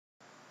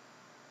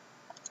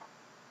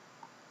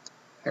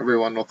Hey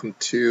everyone, welcome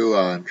to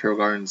Imperial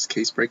Gardens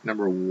case break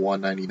number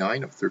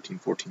 199 of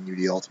 1314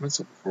 UD Ultimate.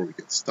 So before we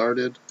get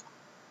started,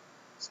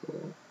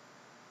 go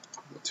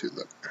to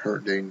the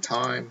current date and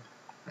time,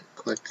 right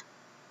click,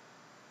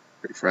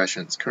 refresh,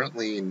 and it's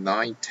currently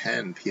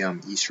 9:10 p.m.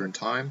 Eastern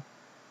time,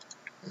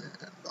 and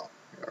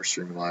we are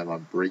streaming live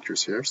on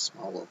Breakers here.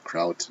 Small little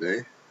crowd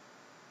today.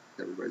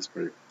 Everybody's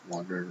probably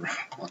wandering around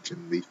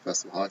watching Leaf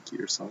Festival hockey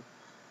or something.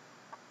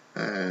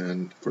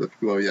 And for the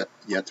people yet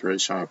to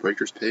register on our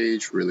Breakers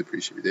page, really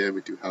appreciate you did. We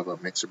do have a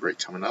mixer break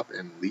coming up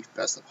and Leaf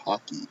Best of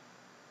Hockey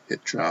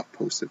hit draft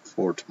posted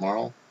for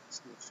tomorrow.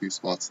 So a few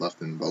spots left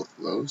in both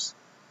of those.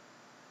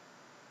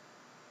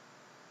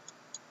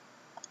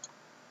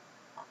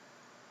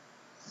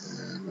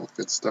 And we'll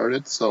get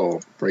started. So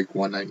break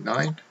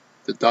 199.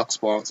 The Ducks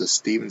belongs to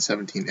Steven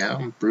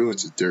 17M,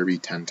 Bruins is Derby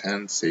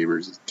 1010,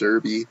 Sabres is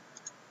Derby,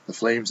 the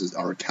Flames is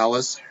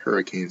Arcalis,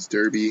 Hurricanes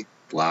Derby,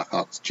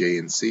 Blackhawks J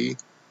and C.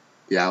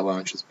 The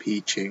Avalanche is P.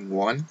 Ching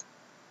 1.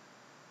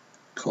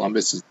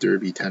 Columbus is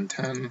Derby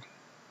 1010.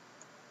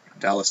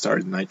 Dallas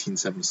started in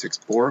 1976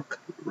 Bork.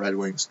 Red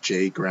Wings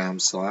J. Graham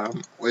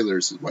Slam.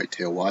 Oilers is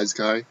Whitetail Wise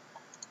Guy.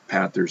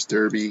 Panthers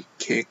Derby.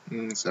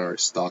 Kings are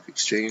Stock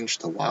Exchange.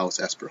 The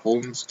Wilds Esper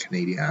Holmes.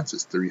 Canadiens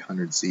is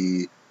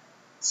 300Z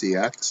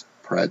ZX.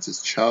 Preds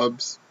is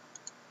Chubbs.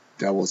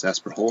 Devils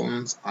Esper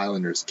Holmes.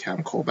 Islanders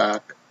Cam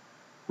Kobach.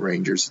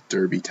 Rangers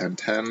Derby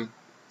 1010.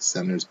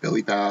 Senators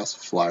Billy Bass.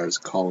 Flyers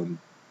Colin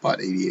Butt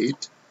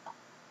 88.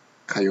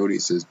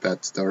 Coyotes is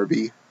Betts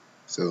Darby.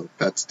 So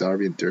Betts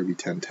Darby and Derby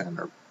 1010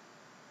 are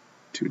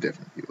two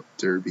different people.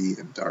 Derby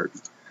and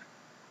Darby.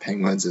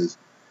 Penguins is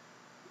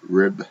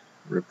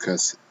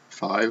Ribcus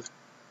 5.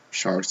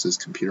 Sharks is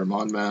Computer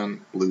Monman.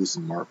 Blues is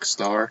Mark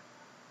Starr.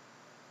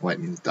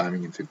 Lightning is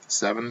Diving in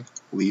 57.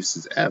 Leafs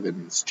is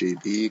Evans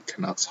JB.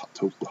 Canucks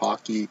Tofu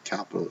Hockey.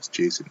 Capitals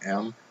Jason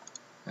M.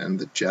 And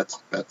the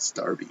Jets Betts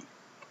Darby.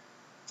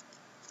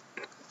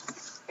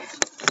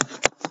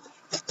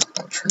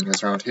 I'll turn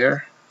this around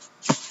here.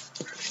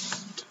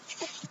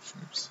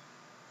 Oops.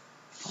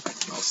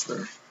 Mouse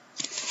there.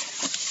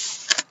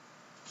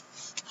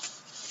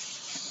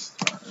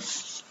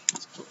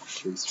 Let's put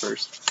the case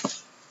first.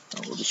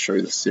 We'll just show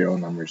you the serial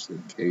numbers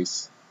in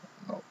case.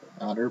 I don't know if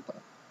they matter,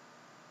 but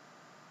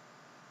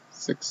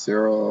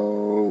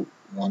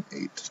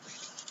 6018.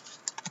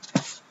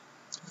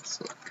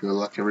 So good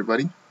luck,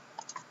 everybody.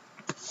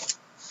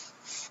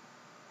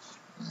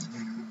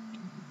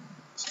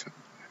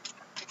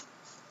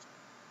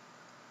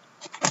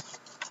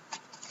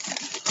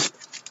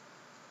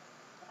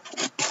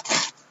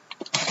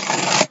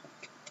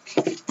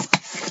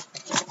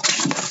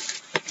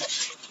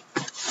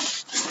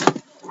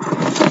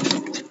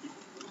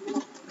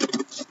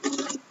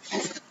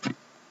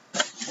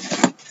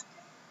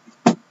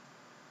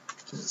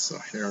 So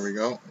here we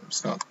go. I'm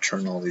just going to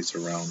turn all these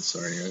around.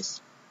 Sorry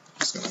guys. I'm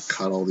just going to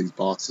cut all these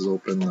boxes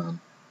open and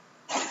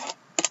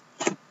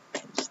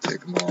just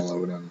take them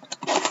all out and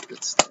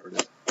get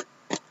started.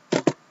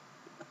 Get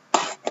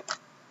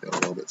a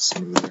little bit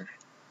smoother.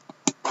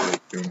 I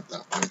like doing it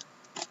that way.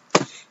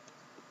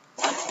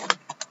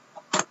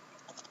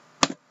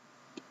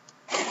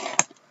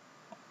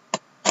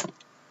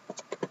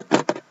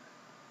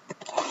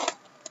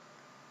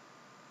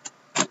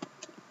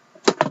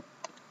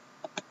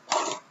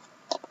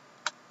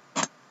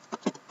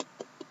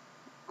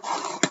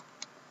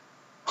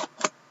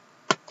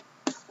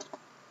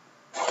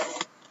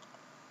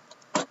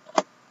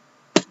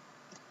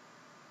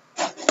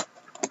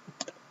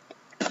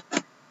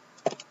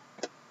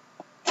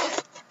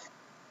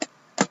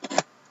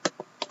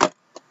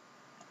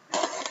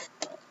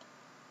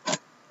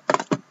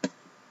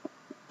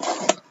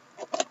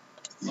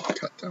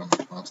 Cut down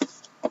the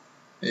cost.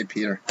 Hey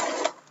Peter. Okay,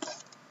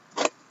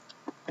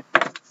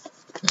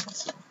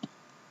 so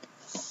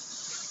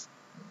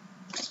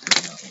just do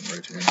that one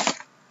right here.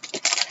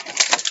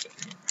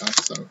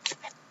 Pass out.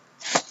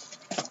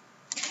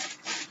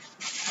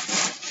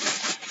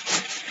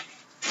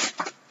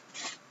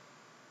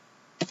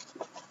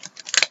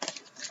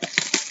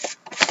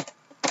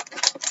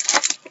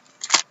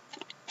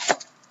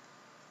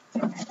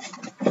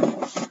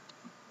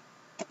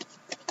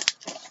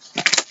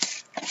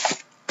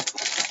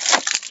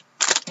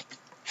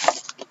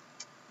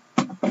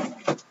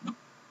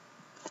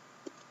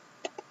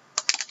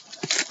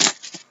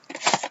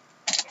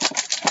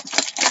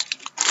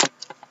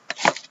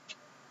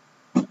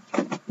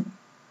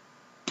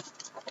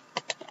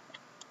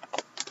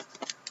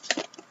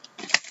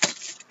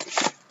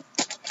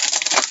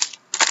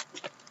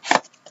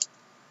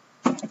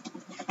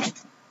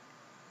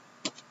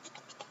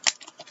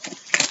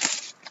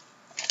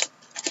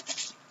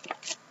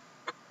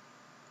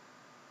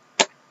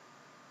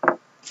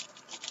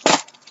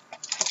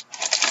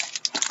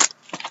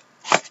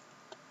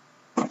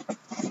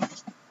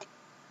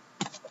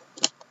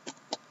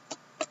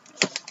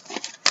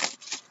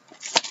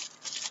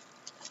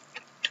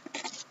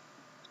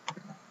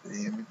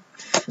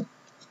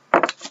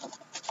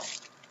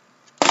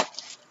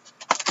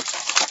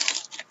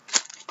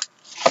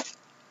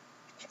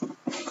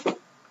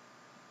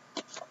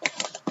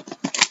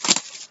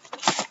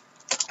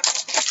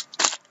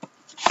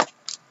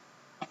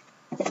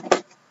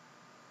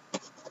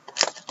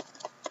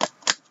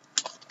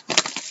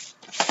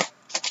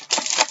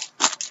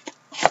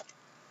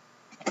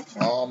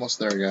 Almost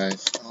there,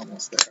 guys.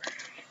 Almost there.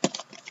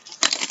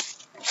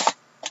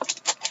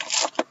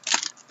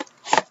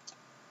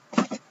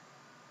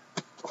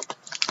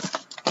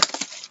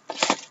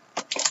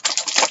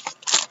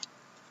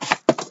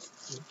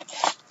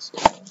 So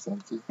it's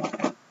empty.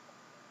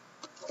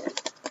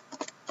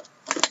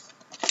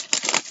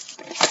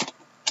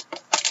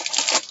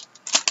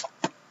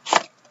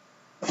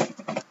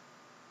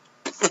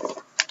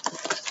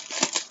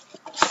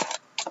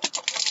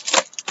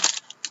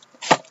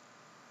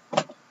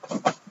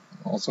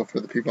 Also, for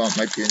the people that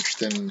might be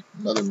interested in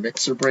another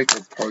mixer break,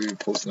 we'll probably be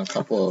posting a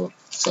couple of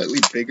slightly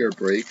bigger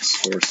breaks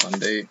for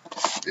Sunday.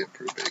 It'll be a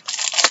pretty big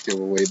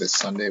giveaway this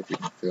Sunday if we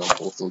can fill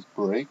both those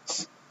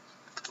breaks.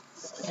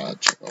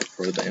 Check out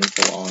for the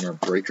info on our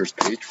breakers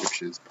page,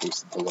 which is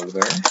posted below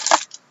there.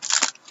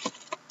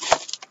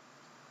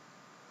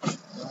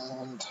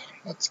 And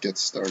let's get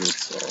started.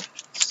 So,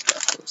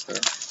 stack those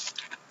there.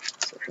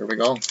 So here we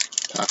go.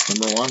 Pack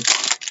number 1.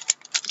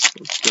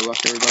 Good luck,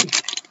 everybody.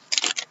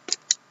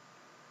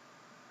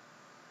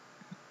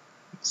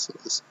 So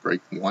this is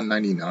break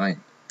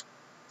 199.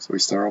 So we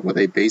start off with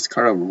a base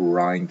card of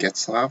Ryan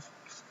Getzlaf,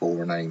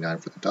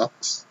 $4.99 for the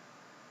Ducks.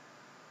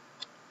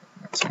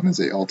 Next one is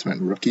a Ultimate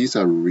Rookies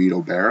of Reed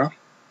O'Bara,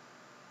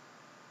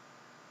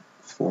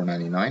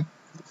 $4.99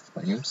 for the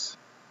Flames.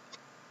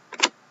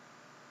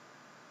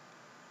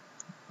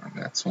 Our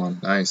next one,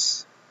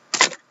 nice.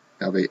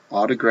 We have a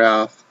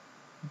autograph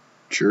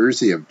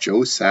jersey of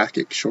Joe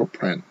Sakic, short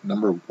print,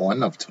 number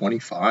 1 of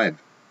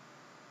 25.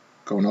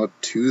 Going out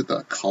to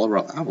the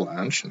Colorado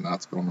Avalanche, and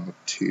that's going out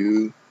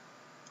to,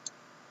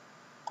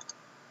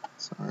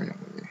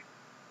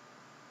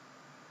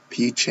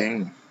 P.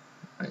 Chang.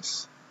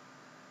 Nice.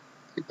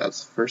 I think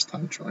that's the first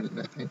time joining,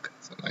 I think.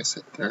 It's a nice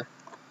hit there.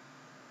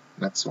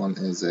 Next one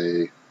is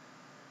a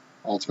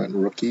Ultimate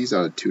Rookies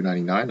out of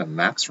 $2.99 of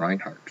Max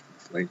Reinhart for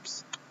the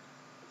Flames.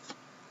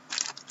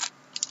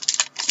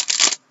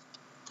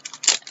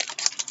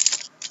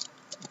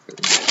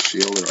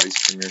 Shield or Ice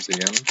Fingers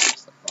again,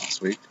 just like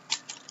last week.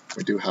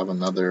 We do have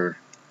another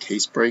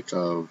case break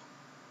of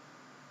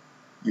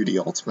UD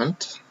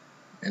Ultimate,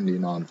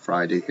 ending on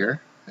Friday here,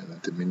 and the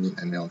Dominion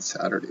ending on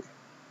Saturday.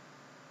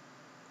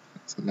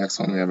 So next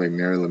one we have a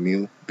Mary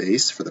Lemieux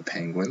base for the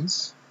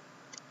Penguins.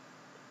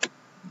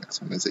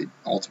 Next one is a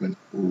Ultimate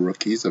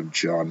Rookies of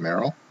John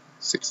Merrill,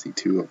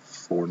 62 of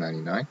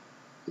 $4.99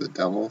 for the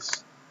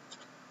Devils.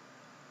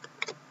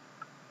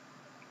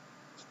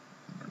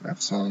 And our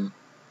next one,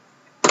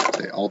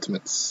 the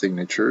Ultimate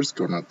Signatures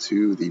going out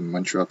to the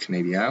Montreal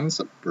Canadiens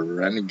of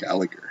Brendan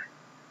Gallagher.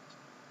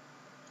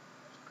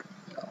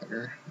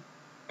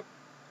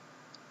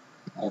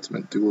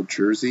 Ultimate Dual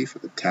Jersey for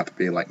the Tampa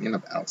Bay Lightning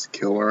of Alex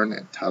Killorn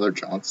and Tyler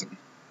Johnson.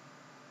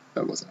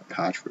 That wasn't a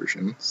patch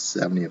version.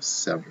 70 of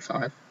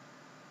 75.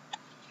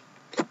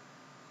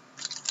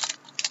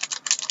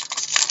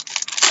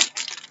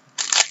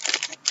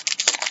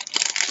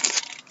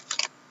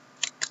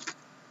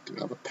 Do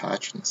have a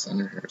patch in the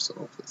center here, so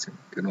hopefully it's going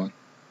to be a good one.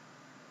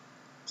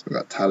 So we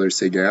got Tyler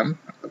Seguin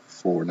at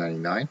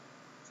 $4.99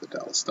 for the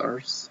Dallas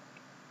Stars.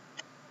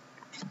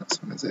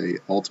 This one is a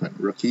Ultimate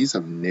Rookies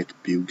of Nick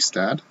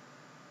Bjugstad,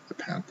 the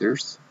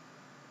Panthers.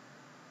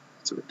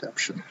 That's a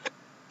redemption.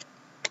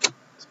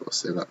 So we'll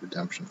save that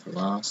redemption for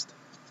last.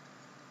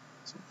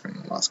 So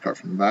bring the last card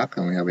from the back,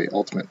 and we have a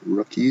Ultimate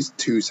Rookies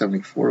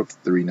 274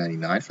 of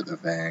 $3.99 for the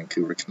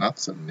Vancouver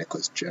Canucks of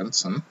Nicholas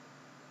Jensen.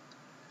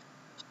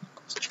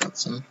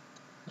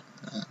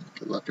 And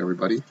good luck,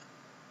 everybody.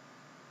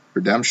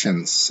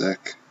 Redemption,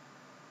 sick.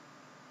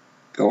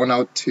 Going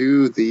out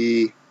to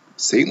the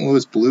St.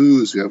 Louis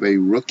Blues, we have a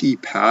rookie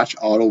patch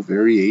auto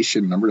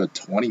variation number to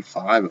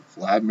 25 of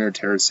Vladimir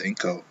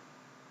Tarasenko.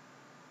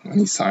 When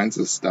he signs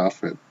this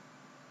stuff,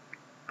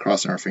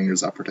 crossing our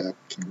fingers upper deck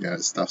can get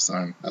his stuff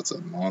signed. That's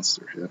a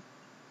monster hit.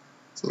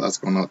 So that's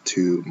going out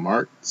to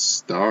Mart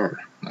Starr.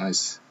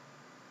 Nice.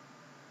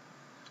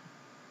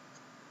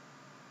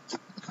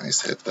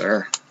 Nice hit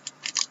there.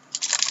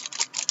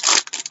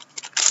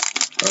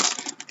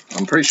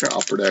 I'm pretty sure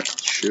Upper Deck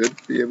should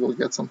be able to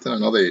get something. I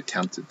know they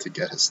attempted to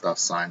get his stuff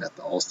signed at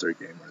the All-Star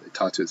game where they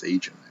talked to his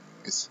agent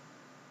anyways.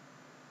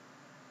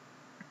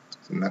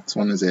 So the next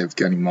one is a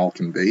Evgeny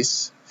Malkin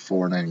base,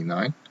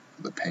 $4.99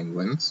 for the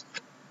Penguins.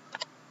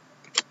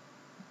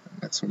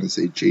 The next one is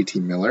a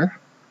JT Miller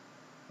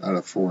out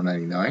of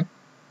 $4.99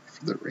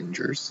 for the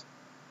Rangers.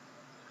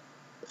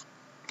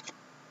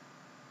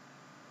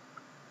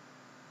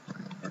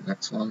 And our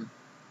next one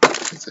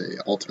is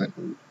a Ultimate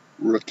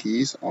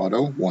Rookies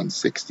Auto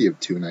 160 of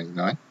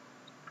 $2.99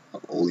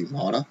 of Oli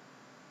Mata.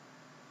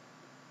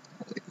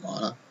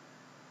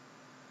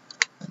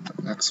 And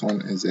the next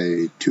one is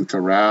a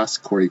Tuukka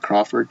Rask, Corey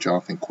Crawford,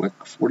 Jonathan Quick,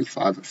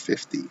 45 of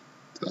 50. So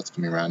that's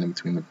going to be random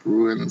between the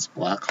Bruins,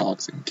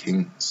 Blackhawks, and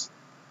Kings.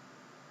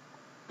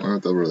 I wonder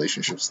if the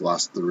relationships the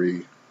last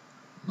three.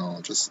 No,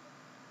 just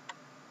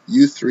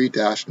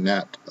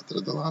U3-net, but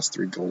they're the last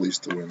 3 goalies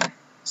to win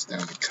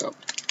Stanley Cup.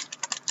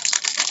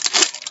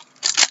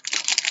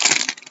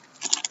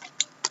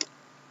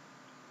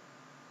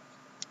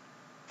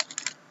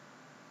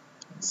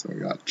 So we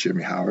got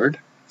Jimmy Howard,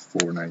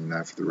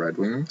 $4.99 for the Red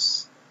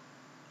Wings.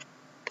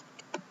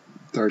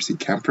 Darcy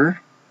Kemper,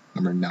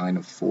 number 9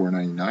 of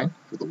 $4.99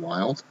 for the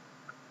Wild.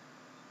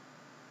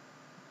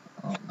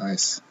 Oh,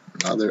 nice.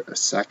 A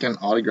second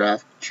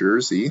autographed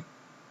jersey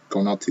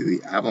going out to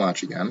the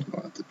Avalanche again,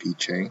 going out to Pete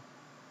Chang.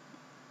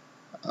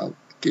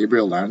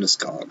 Gabriel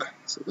Landeskog.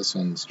 So this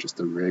one's just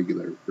a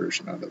regular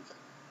version out of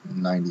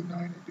 99,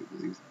 I do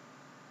believe.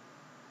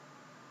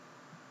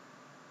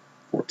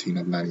 14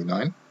 of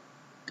 99.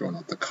 Going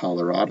out to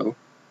Colorado.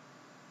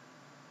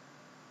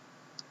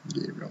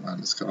 Gabriel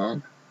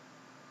Landeskog.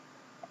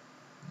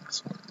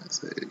 Next one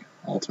is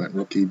a Ultimate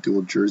Rookie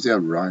dual jersey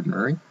of Ryan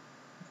Murray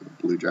for the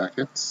Blue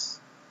Jackets.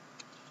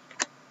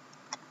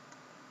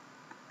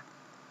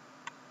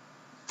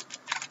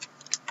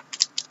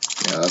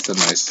 Yeah, that's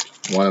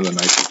one of the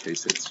nicer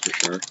cases for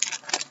sure.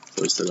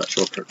 So we still got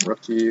Chilton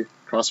Rookie.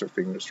 Cross our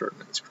fingers for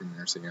nice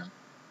premieres again.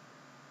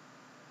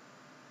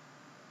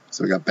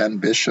 So we got Ben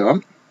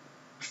Bishop,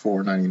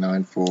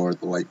 $4.99 for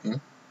the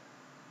Lightning.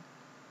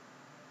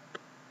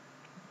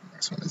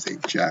 Next one is a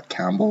Jack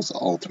Campbell's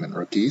Ultimate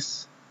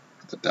Rookies,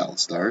 the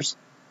Dallas Stars,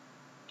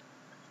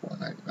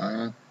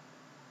 $4.99.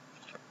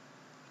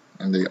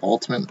 And the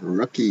Ultimate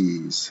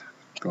Rookies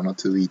going out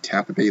to the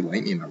Tampa Bay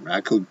Lightning,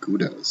 Radko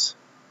Gudas.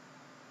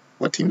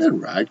 What team did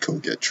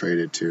Radko get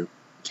traded to?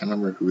 I can't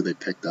remember who they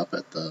picked up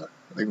at I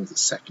think it was the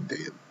second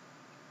day of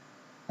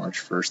March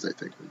 1st, I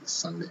think, was the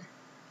Sunday.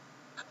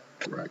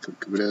 Radko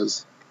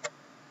Gudas.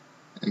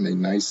 And a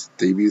nice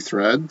debut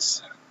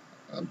threads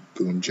of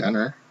Boone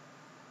Jenner.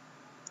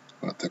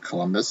 Going to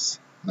Columbus,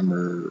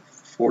 number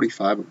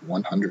 45 of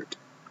 100.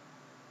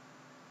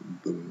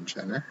 Boone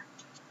Jenner.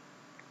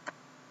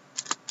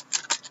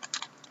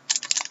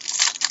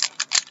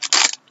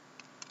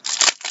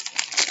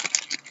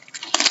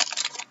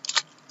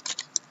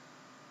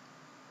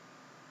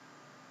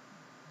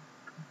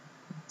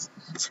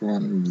 Next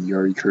one,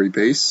 Yuri Curry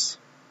base.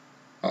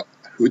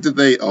 Who did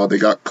they? Oh, they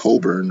got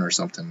Coburn or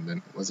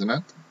something, wasn't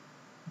it?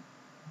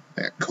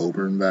 They got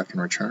Coburn back in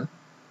return.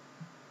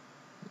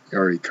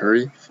 Yuri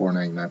Curry,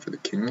 $4.99 for the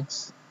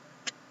Kings.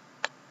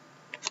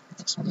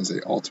 Next one is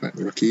the Ultimate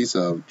Rookies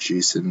of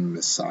Jason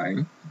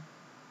Messiah,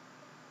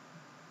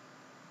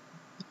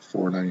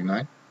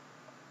 $4.99.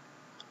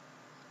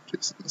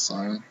 Jason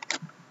Messiah.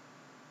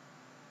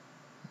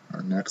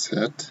 Our next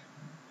hit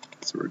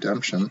is a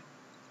redemption.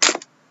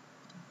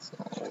 So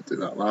we'll do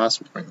that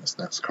last. We'll bring this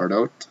next card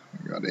out.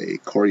 We got a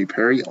Corey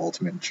Perry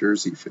Ultimate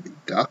Jersey for the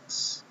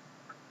Ducks.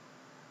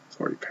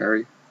 Corey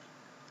Perry.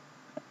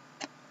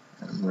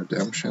 And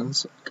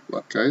redemptions. Good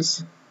luck,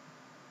 guys.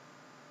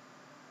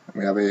 And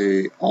we have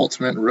a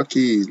Ultimate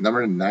Rookie,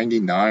 number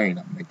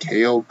 99,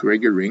 Mikhail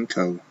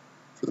Grigorenko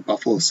for the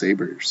Buffalo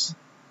Sabres.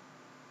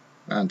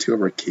 And two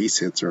of our case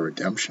hits are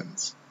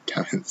redemptions.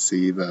 Can't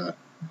see the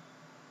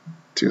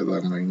two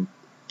of them in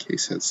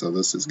case hits. So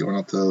this is going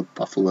out to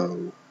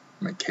Buffalo,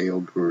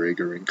 Mikhail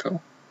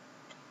Grigorenko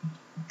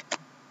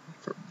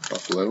for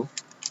Buffalo.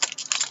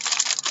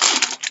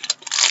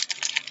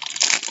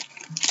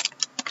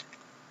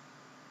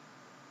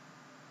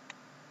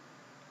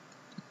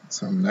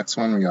 So next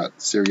one we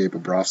got Sergei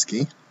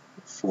Bobrovsky,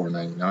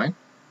 $4.99.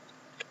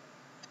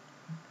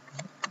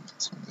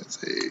 This one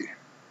is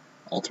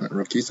a Ultimate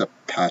Rookies of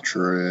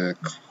Patrick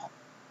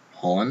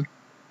Holland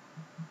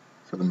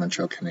for the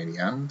Montreal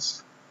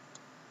Canadiens.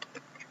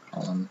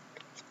 Holland.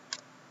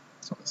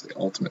 This one is the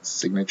Ultimate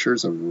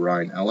Signatures of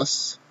Ryan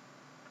Ellis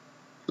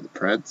for the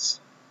Preds.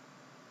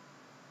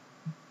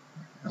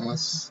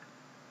 Ellis.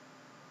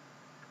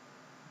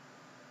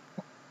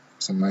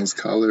 Some nice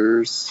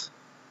colors.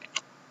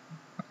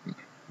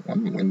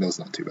 One window's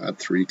not too bad.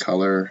 3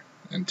 color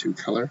and 2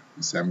 color.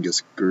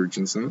 Zemgus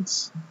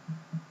Girgensons.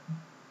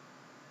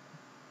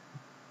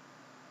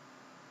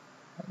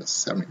 That is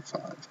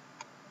 75.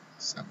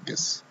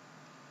 Zemgus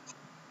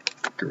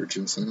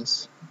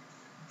Girgensons.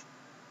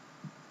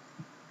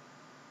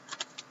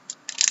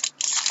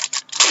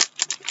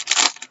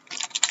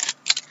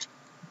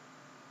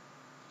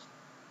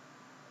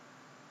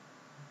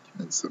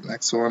 And so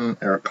next one,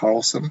 Erik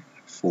Karlsson,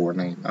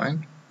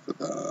 $4.99 for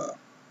the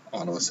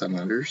Ottawa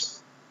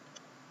Senators.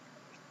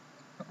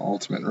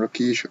 Ultimate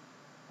Rookie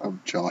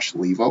of Josh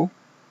Levo.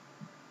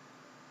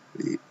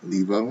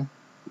 Levo,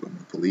 the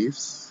Maple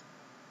Leafs.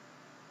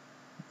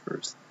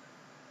 First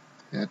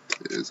hit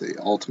is a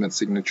Ultimate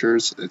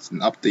Signatures. It's an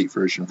update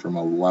version from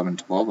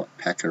 11/12 of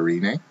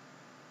Pecorine.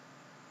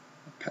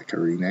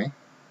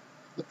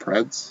 The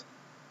Preds.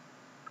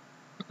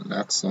 The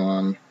next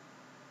one.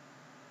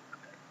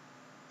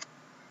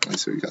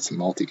 So we got some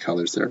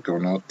multicolors there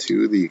going out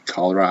to the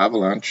Colorado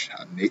Avalanche.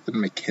 Nathan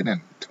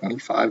McKinnon,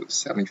 25 of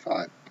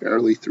 75.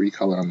 Barely 3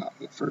 color on that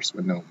first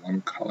window,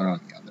 1 color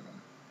on the other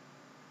one.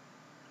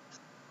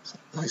 So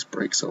nice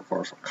break so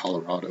far for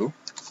Colorado.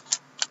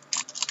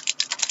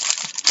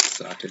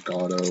 Sakic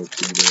auto to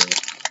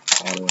the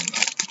auto and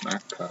the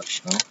Mac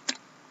patch now.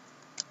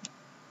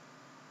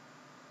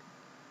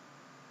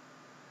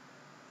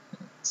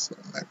 So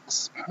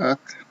next pack,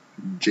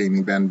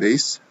 Jamie Benn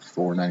base,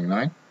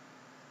 $4.99.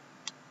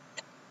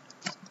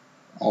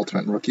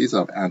 Ultimate Rookies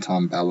of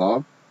Anton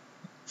Belov,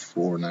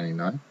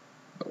 $4.99.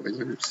 The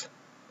Oilers.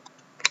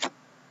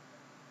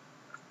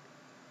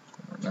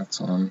 Our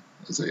next one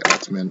is a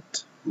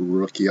Ultimate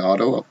Rookie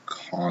Auto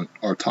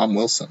of Tom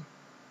Wilson,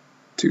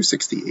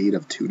 $268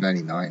 of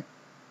 $2.99.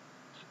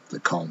 They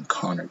call him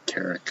Connor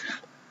Carrick.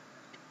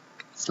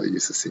 So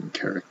used to seeing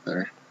Carrick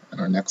there. And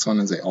our next one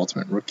is a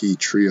Ultimate Rookie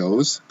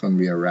Trios. Going to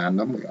be a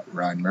random. We got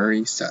Ryan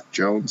Murray, Seth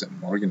Jones,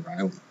 and Morgan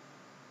Riley.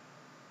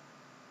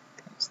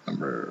 That's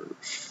number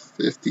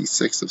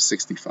 56 of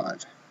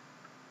 65.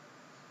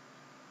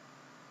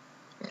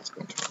 Let's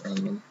go to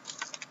random.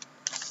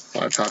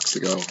 5 packs to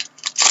go.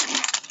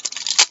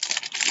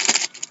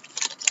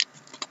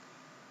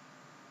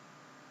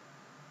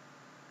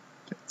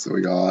 Okay, so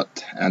we got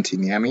Antti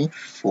Niemi,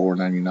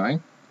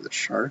 $4.99 for the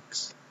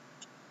Sharks.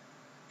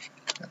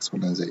 Next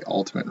one is a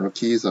Ultimate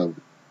Rookies of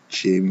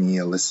Jamie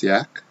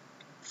Elisiak,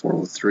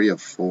 403 of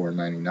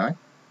 4.99.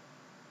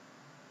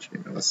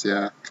 Jamie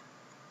Elisiak.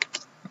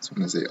 Next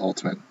one is a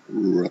Ultimate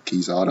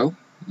Rookies Auto,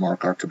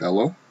 Mark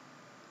Arcabello,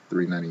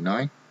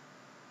 $3.99.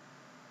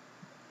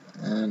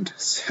 And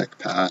sick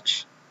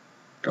patch.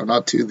 Going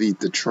out to the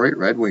Detroit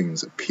Red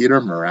Wings,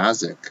 Peter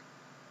Mrazek,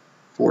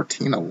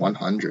 14 of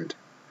 100.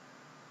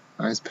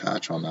 Nice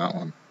patch on that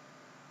one.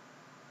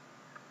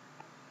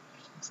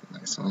 That's a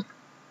nice one.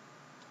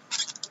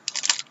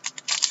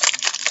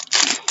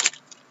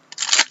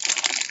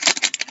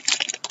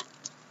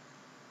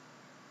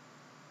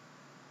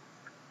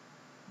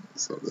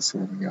 So this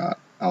one we got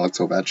Alex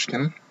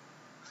Ovechkin,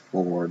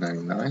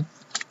 $4.99.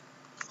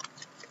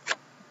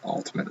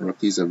 Ultimate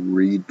Rookies of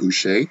Reed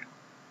Boucher,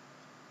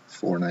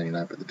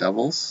 $4.99 for the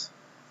Devils.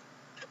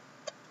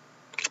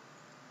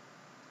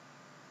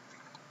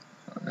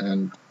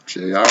 And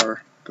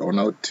JR going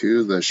out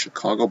to the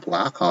Chicago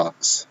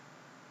Blackhawks,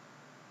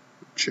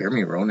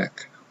 Jeremy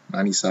Roenick,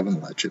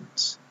 97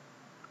 Legends.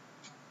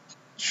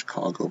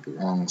 Chicago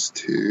belongs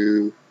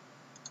to,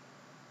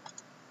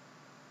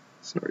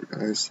 sorry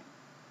guys,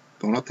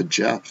 going out to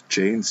Jeff,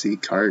 J&C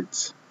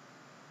Cards.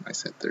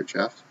 Nice hit there,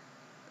 Jeff.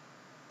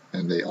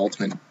 And the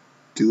Ultimate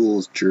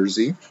Duels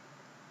jersey,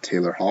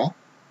 Taylor Hall.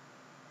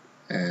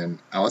 And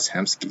Alice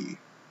Hemsky,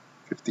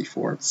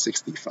 54 of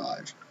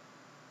 65.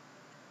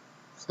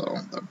 So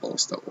they're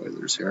both the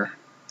Oilers here.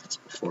 That's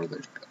before they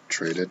got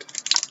traded.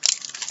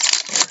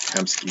 Or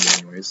Hemsky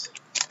anyways.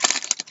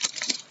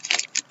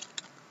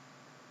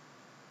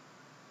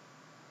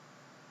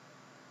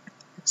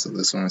 So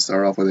this one I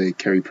start off with a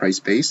Carey Price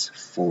base,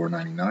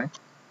 $4.99.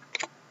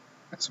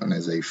 This one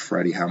is a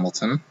Freddie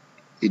Hamilton,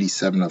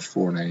 87 of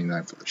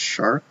 4.99 for the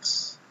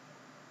Sharks.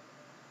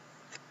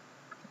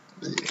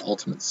 The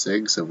Ultimate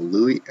Sigs of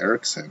Louis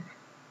Eriksson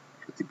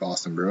for the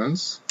Boston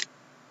Bruins.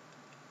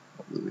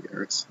 Louis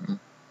Eriksson.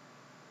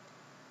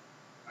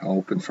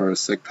 Hoping for a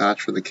sick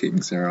patch for the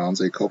Kings here.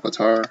 Anze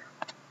Kopitar,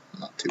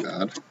 not too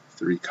bad.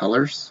 3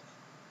 colors.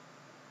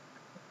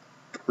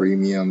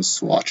 Premium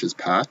swatches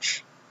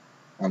patch.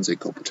 Anze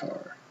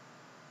Kopitar,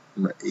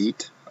 number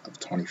 8 of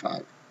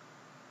 25.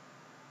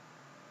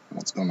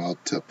 One's going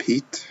out to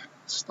Pete,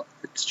 Stock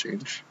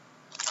Exchange.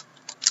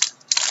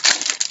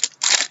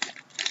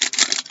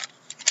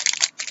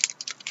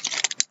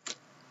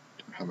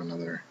 Have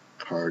another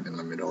card in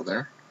the middle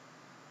there.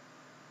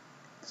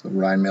 So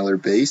Ryan Miller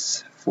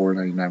base,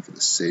 $4.99 for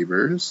the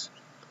Sabres.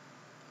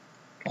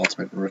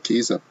 Ultimate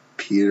Rookies of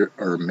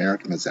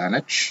Marek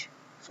Mazanec,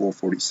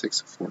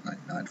 $4.46 of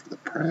 $4.99 for the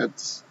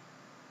Preds.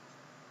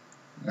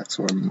 Next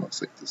one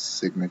looks like the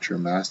signature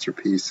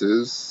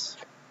masterpieces.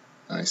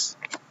 Nice.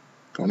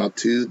 Going out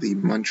to the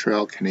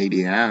Montreal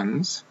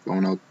Canadiens.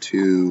 Going out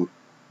to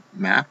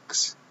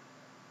Max,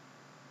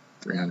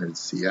 300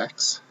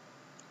 CX.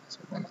 So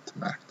going out to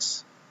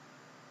Max.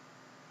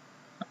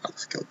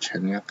 Alex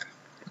Galchenyuk.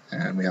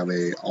 And we have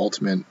a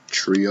Ultimate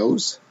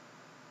Trios,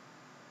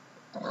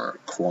 or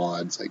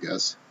Quads, I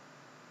guess.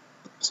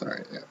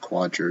 Sorry, yeah,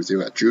 Quad jersey.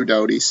 We got Drew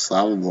Doughty,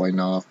 Slava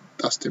Voynov,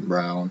 Dustin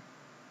Brown,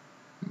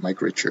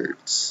 Mike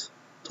Richards,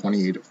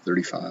 28 of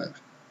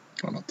 35.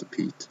 Going out to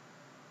Pete.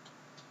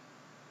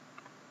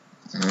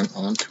 And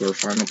on to our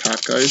final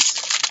pack,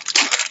 guys.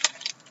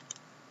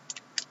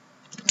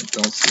 I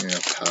don't see a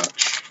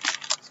patch,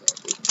 so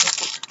it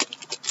doesn't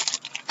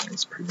look like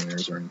nice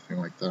premieres or anything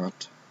like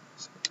that.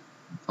 So,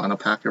 final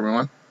pack,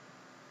 everyone.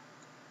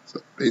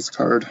 So, base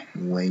card,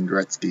 Wayne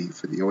Gretzky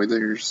for the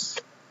Oilers.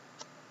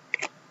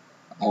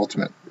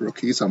 Ultimate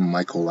Rookies of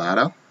Michael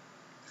Latta,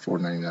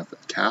 $4.99 for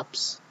the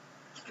Caps.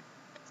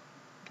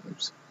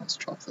 Oops, let's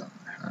drop that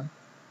in half.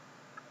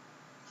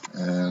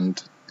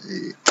 And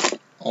a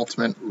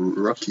Ultimate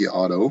Rookie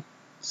Auto,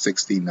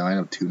 69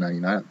 of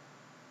 299.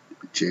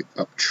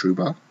 Jacob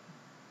Trouba.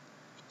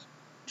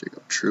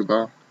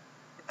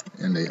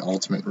 And a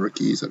Ultimate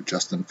Rookies of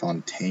Justin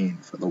Fontaine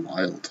for the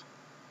Wild.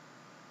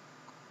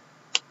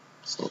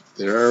 So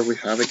there we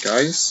have it,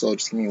 guys. So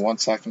just give me 1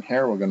 second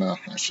here. We're gonna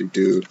actually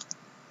do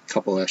a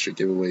couple extra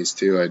giveaways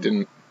too. I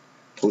didn't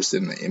post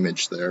it in the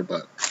image there,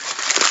 but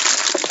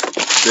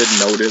I did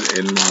note it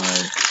in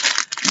my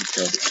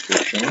detailed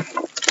description.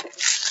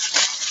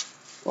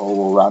 So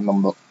we'll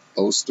random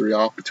those three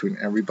off between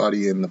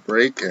everybody in the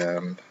break,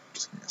 and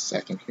just give me a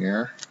second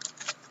here.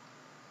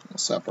 We'll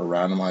set up our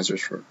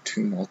randomizers for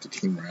 2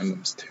 multi-team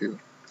randoms too.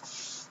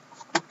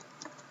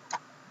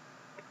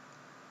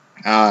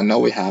 No,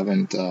 we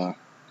haven't,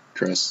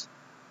 Chris.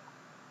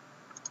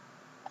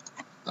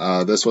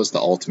 This was the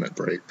ultimate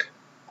break.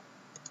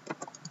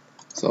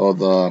 So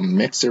the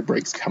mixer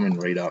break's coming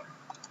right up.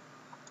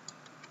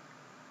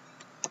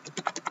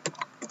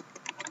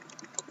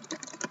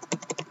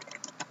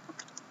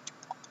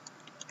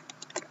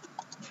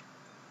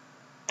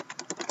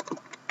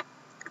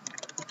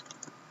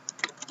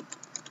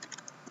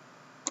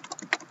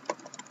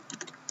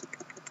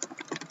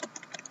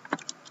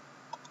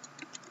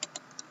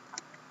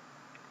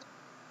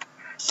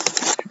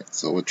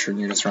 So we'll turn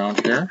this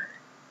around here.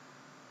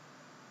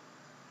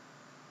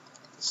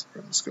 So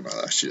I'm just gonna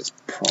actually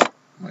just prop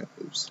my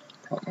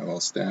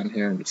little stand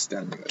here and just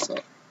stand you guys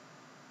up.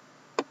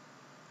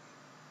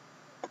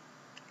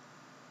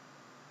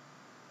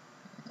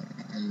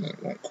 And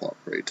it won't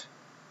cooperate.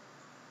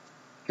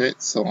 Okay,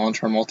 so on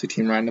to our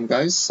multi-team random,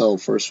 guys. So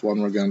first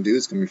one we're gonna do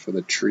is gonna be for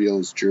the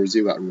trios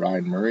jersey. We got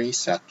Ryan Murray,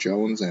 Seth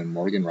Jones, and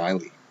Morgan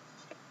Riley.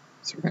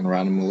 So we're gonna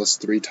random the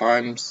list 3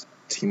 times.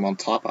 Team on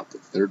top after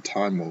the 3rd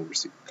time will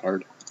receive a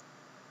card.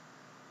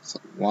 So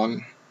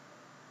 1,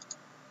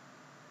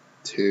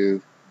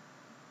 2,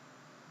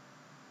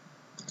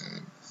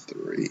 and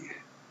 3.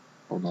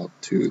 Going out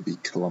to the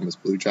Columbus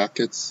Blue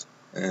Jackets,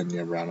 and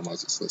you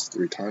randomize this list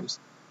 3 times.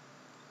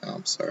 Oh,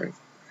 I'm sorry,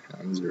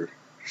 hands are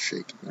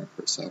shaking there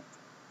for a sec.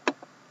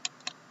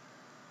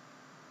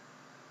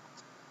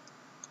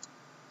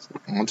 So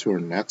on to our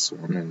next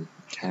one, and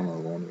the camera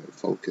won't even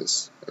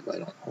focus if I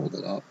don't hold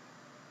it up.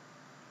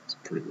 It's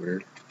pretty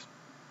weird.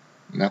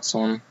 Next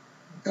one,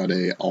 got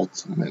a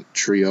ultimate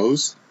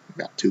trios.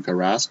 We got Tuukka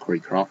Rask, Corey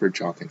Crawford,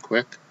 Jonathan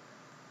Quick.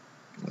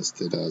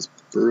 Listed as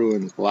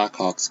Bruins,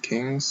 Blackhawks,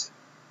 Kings.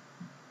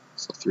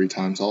 So 3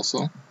 times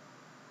also.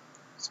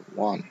 So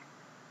 1,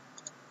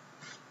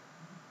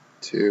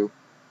 2,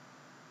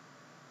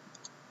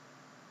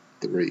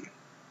 3.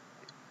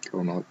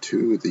 Going out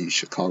to the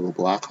Chicago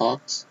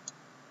Blackhawks.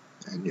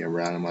 And you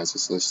randomize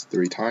this list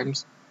 3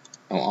 times.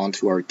 Now on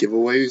to our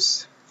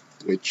giveaways,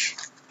 which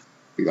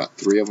we got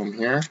 3 of them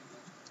here.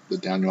 The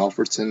Daniel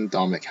Alfredsson,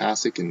 Dominic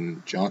Hasek,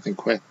 and Jonathan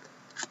Quick.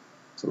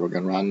 So we're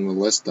going to random the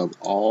list of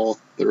all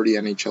 30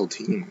 NHL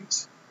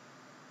teams.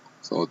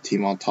 So a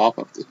team on top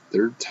of the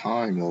 3rd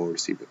time will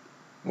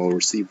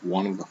receive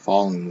one of the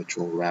following, which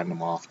will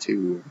random off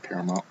 2 and pair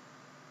them up.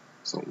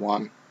 So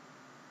 1,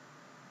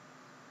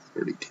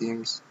 30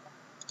 teams,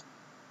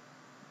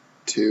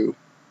 2,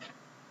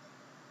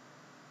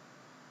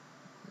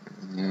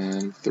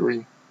 and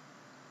 3.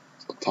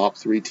 So top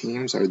 3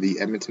 teams are the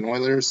Edmonton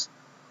Oilers,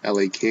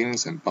 LA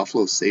Kings, and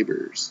Buffalo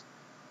Sabres.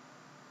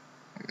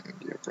 And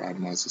you have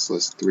randomized this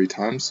list 3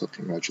 times, so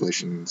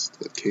congratulations to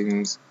the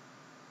Kings,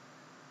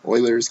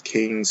 Oilers,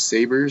 Kings,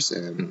 Sabres,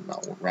 and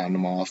I'll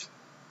random off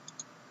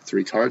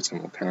 3 cards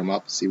and we'll pair them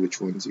up, see which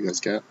ones you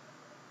guys get.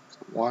 So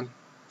 1,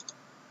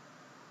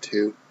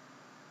 2,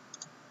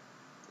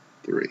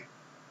 3.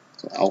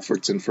 So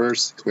Alfredsson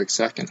first, Quick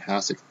second,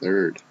 Hasek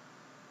third.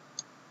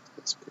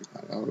 Let's bring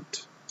that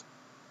out.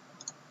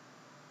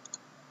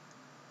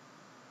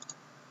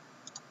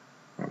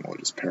 And we'll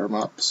just pair them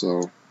up.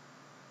 So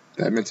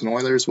the Edmonton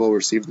Oilers will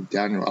receive the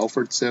Daniel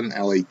Alfredsson,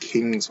 LA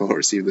Kings will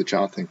receive the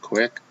Jonathan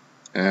Quick,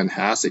 and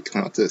Hasek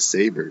coming out to the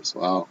Sabres.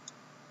 Wow.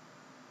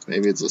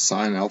 Maybe it's a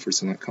sign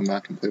Alfredsson will come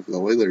back and play for the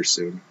Oilers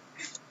soon.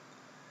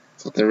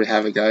 So there we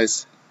have it,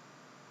 guys.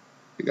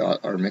 We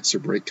got our mixer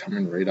break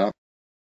coming right up.